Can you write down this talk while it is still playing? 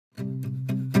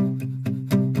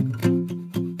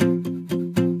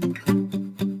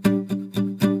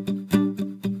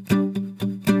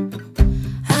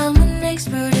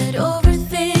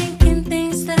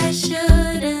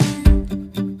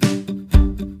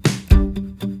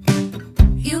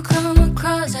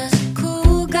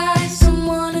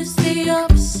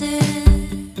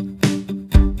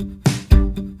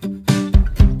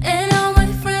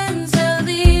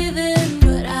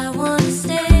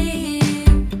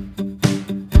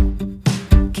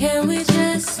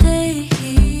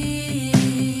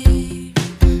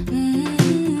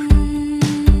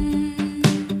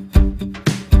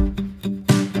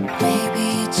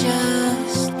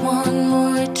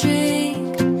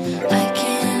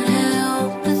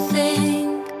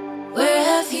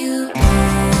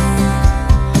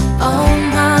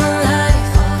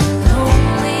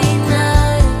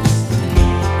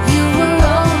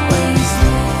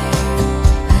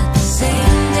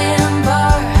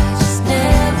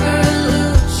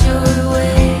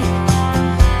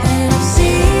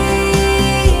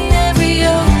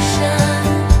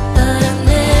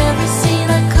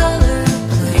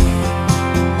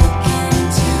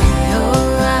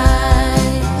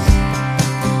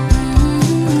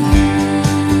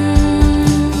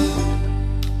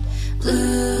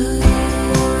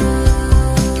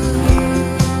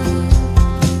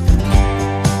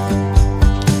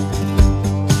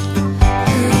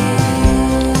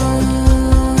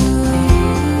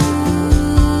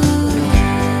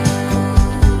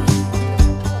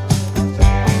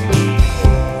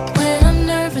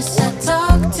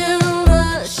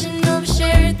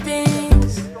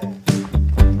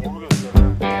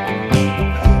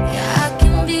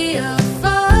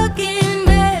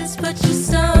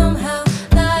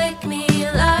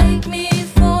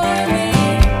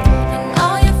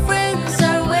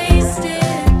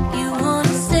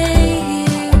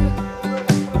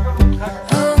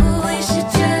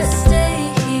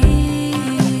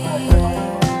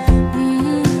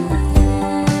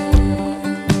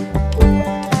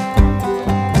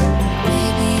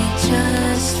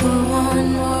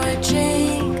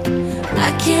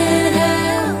can't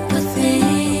help but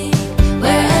think,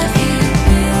 where have you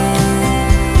been?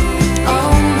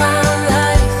 All my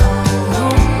life, all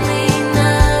lonely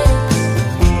nights,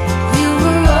 you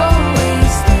were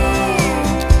always there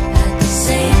at the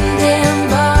same damn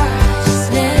bar. I just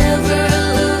never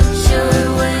looked your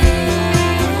way.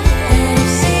 And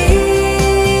I've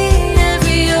seen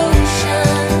every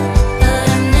ocean, but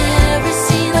I've never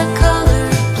seen a color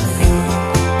play.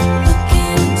 Look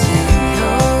into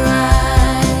your eyes.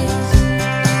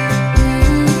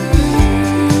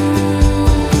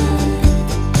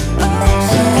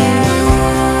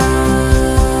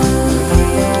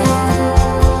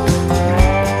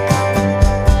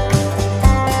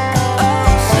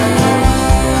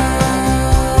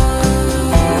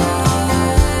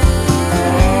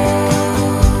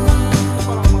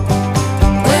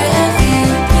 Where have you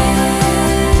been?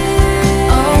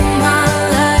 All my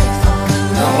life, all the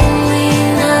lonely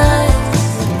nights,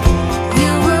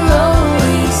 you were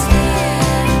always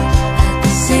there at the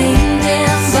same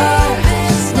damn bar. I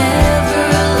just never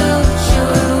looked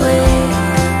your way.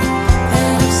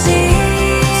 And I've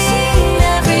seen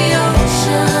every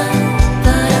ocean,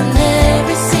 but I've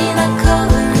never seen a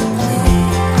color play.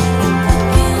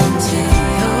 Look into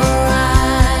your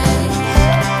eyes.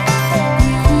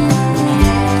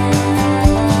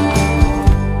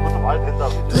 그것도 말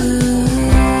된다고.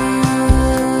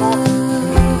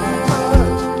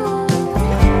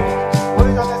 머리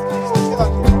전에 스티치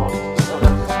같은 거.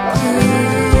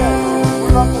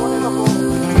 올라가고 올라가고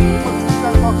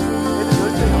스티치하고 막 애들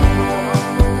열정이 없는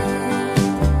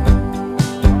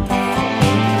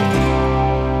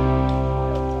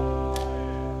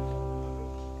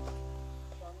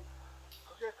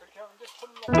그게 그렇게 하는데 이게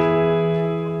지금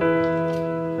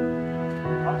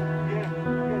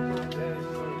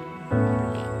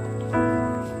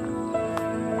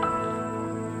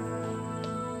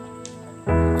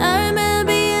I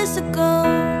remember years ago,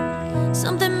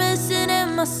 something missing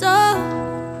in my soul.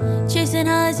 Chasing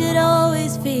highs yet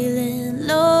always feeling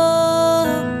low.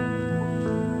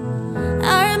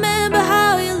 I remember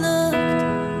how you looked,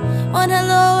 one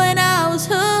hello and I was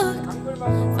hooked.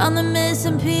 Found the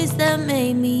missing piece that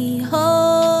made me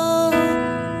whole.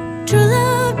 True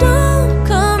love don't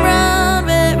come round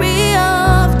very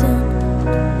often.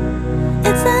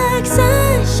 It's like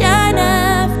sunshine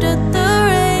after the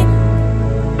rain.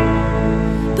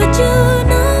 But you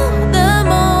know the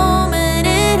moment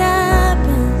it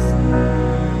happens,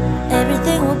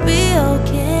 everything will be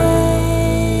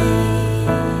okay.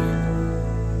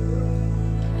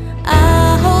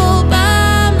 I hope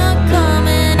I'm not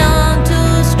coming on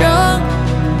too strong,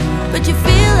 but you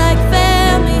feel like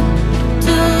family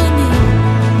to me.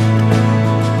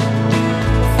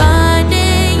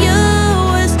 Finding you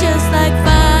was just like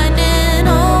finding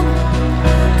home,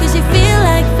 'cause you feel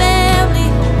like family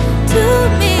to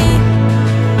me.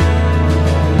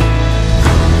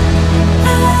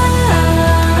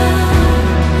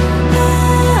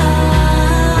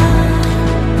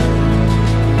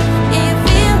 And you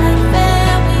feel like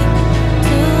family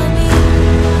to me.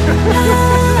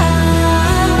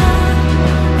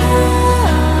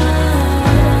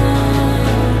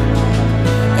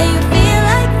 And you feel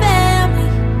like family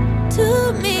to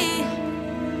me.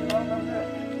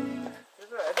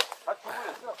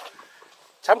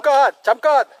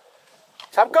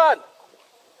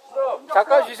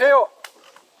 잠깐 쉬세요.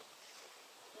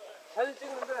 사진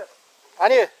찍는데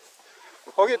아니,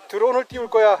 거기 드론을 띄울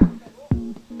거야.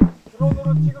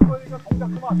 드론으로 찍을 거니까 동작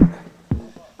그만.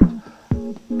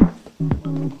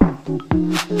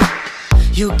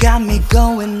 You got me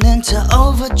going into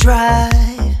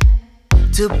overdrive.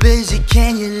 Too busy,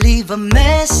 can you leave a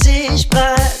message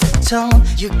by the tone?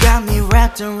 You got me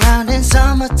wrapped around in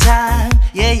summertime.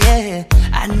 Yeah, yeah,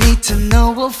 I need to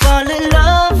know we'll fall in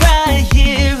love right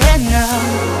here and now.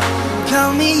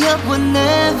 Call me up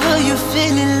whenever you're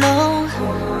feeling low.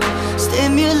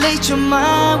 Stimulate your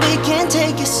mind, we can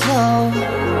take it slow.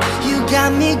 You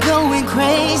got me going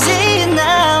crazy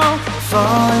now.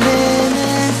 Falling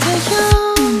into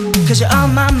you, 'cause you're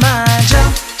on my mind.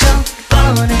 Jump, jump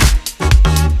on it.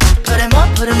 Put 'em up,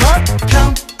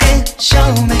 come and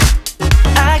show me.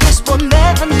 I guess we'll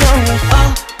never know it.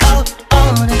 All up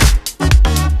on it.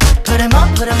 Put 'em up,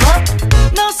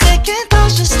 no second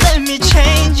thoughts, just let me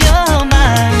change your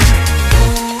mind.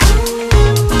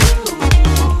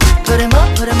 Put 'em up,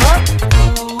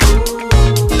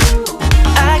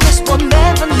 I guess we'll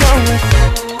never know it.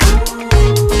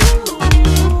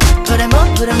 Put 'em up,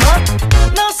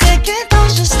 no second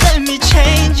thoughts, just let me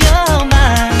change your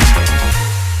mind.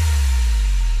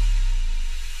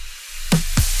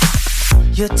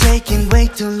 You're taking way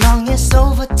too long, it's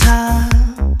overtime.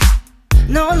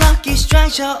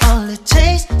 change, you're all it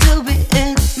takes to be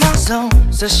in my zone.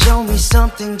 So show me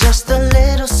something, just a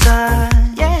little sign.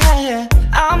 Yeah, yeah,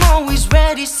 I'm always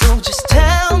ready, so just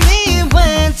tell me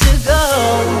when to go.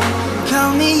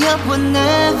 Call me up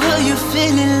whenever you're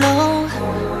feeling low.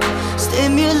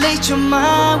 Stimulate your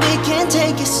mind, we can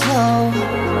take it slow.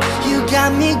 You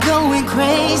got me going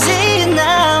crazy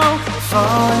now,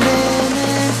 falling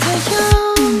into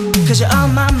you. Cause you're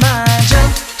on my mind,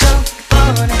 jump, jump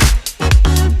on it.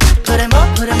 Put 'em up,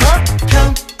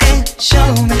 come and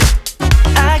show me.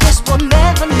 I guess we'll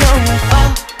never know it,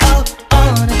 all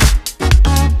on it.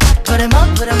 Put 'em up,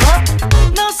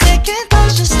 no second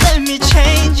thoughts, just let me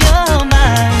change your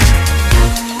mind.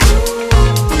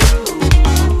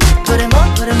 Put 'em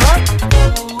up,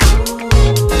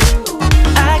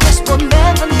 I guess we'll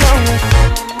never know it.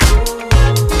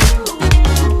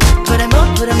 Put 'em up,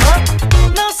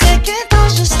 no second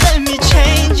thoughts, just let me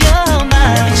change your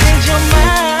mind. Let me change your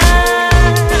mind.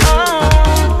 Oh.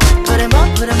 Put 'em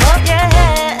up,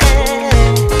 yeah.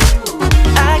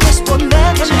 I guess we'll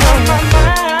never know my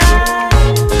mind.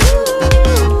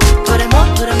 Put 'em up,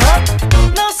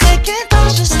 no second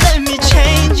thoughts, just let me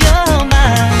change your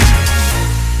mind.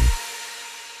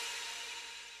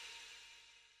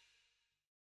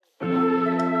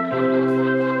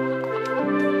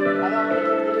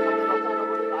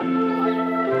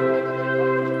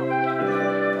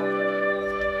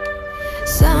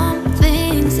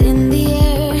 Something's in the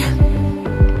air.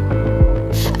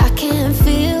 I can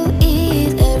feel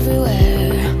it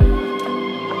everywhere.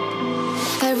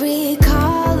 Every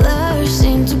color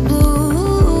seems to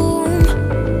bloom,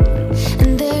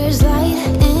 and there's light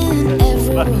in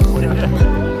every room.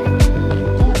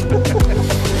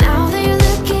 Now that you're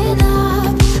looking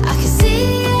up, I can see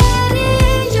it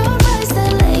in your eyes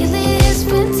that lately it's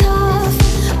been tough.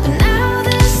 But now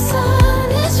the sun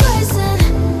is rising,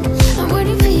 and we're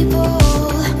new people.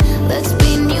 Let's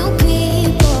be new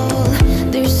people.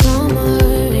 There's summer.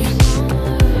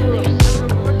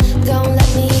 Don't let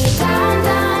me down,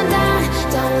 down, down.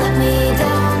 Don't let me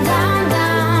down, down,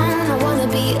 down. I wanna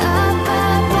be up,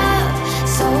 up, up,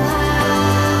 so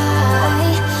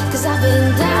high. 'Cause I've been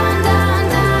down, down,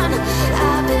 down.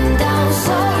 I've been down,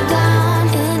 so down,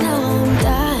 and I'm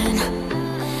done.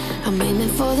 I'm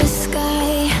aiming for the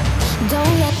sky.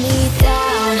 Don't let me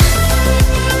down.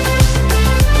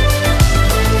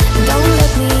 Don't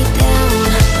let me down.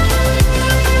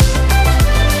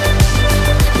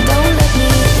 Don't let me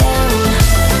down.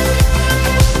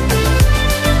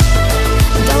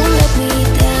 Don't let me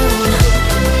down.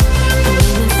 I'm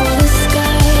aiming for the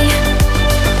sky.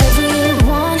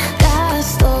 Everyone got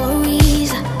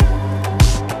stories,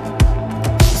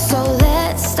 so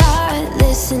let's start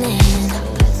listening.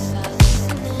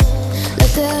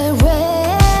 Let the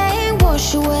rain wash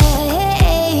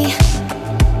away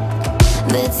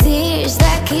the tears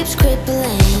that keeps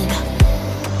crippling.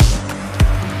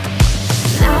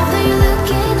 Now that you're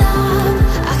looking up,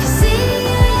 I can see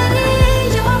it in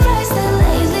your eyes that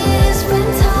lately it's been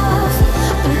tough.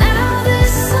 But now the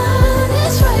sun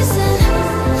is rising,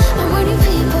 and we're new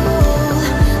people.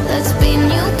 Let's be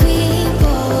new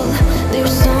people.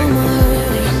 There's summer.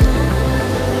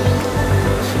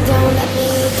 Don't let me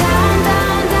down,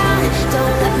 down, down.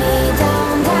 Don't let me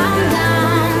down, down,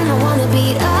 down. I wanna be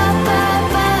up,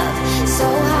 up, up, so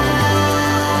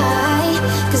high.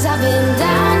 'Cause I've been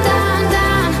down, down,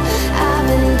 down. I've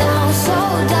been down, so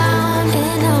down,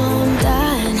 and I'm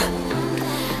done.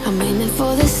 I'm aiming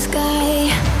for the sky.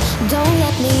 Don't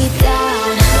let me down.